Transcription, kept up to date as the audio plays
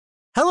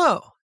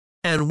Hello,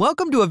 and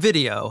welcome to a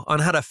video on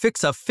how to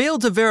fix a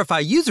failed to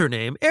verify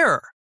username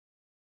error.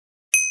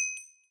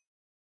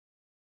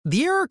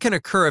 The error can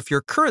occur if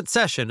your current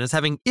session is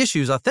having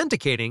issues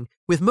authenticating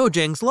with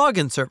Mojang's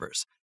login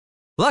servers.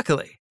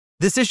 Luckily,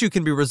 this issue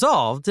can be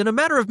resolved in a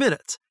matter of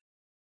minutes.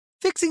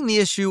 Fixing the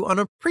issue on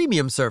a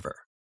premium server.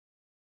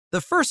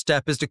 The first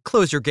step is to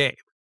close your game.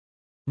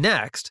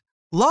 Next,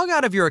 log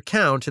out of your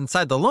account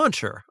inside the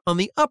launcher on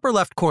the upper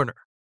left corner.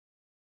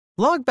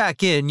 Log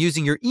back in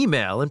using your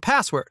email and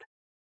password.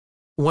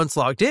 Once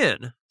logged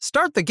in,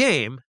 start the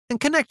game and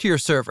connect to your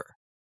server.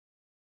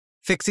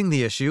 Fixing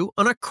the issue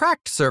on a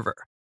cracked server.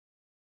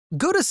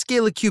 Go to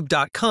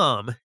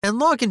Scalacube.com and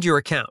log into your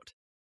account.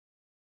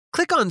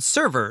 Click on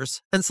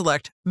Servers and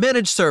select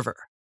Manage Server.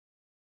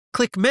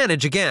 Click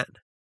Manage again.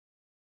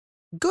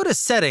 Go to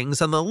Settings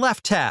on the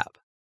left tab.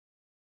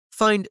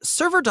 Find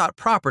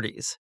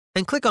Server.Properties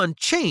and click on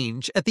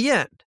Change at the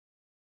end.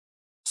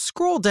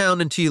 Scroll down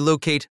until you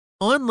locate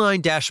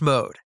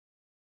Online-Mode.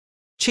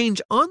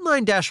 Change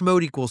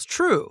Online-Mode equals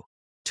True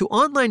to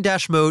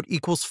Online-Mode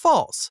equals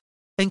False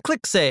and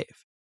click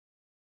Save.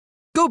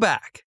 Go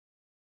back.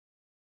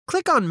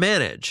 Click on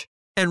Manage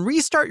and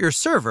restart your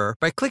server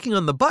by clicking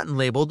on the button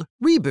labeled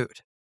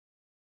Reboot.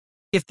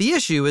 If the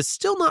issue is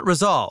still not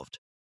resolved,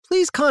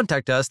 please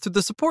contact us through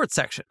the support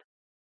section.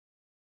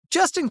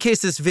 Just in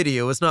case this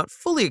video is not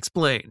fully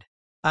explained,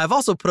 I've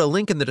also put a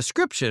link in the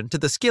description to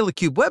the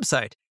Scalacube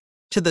website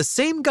to the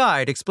same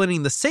guide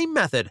explaining the same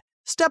method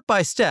step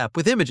by step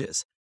with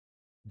images.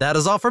 That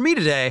is all for me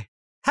today.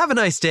 Have a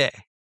nice day.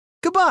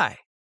 Goodbye.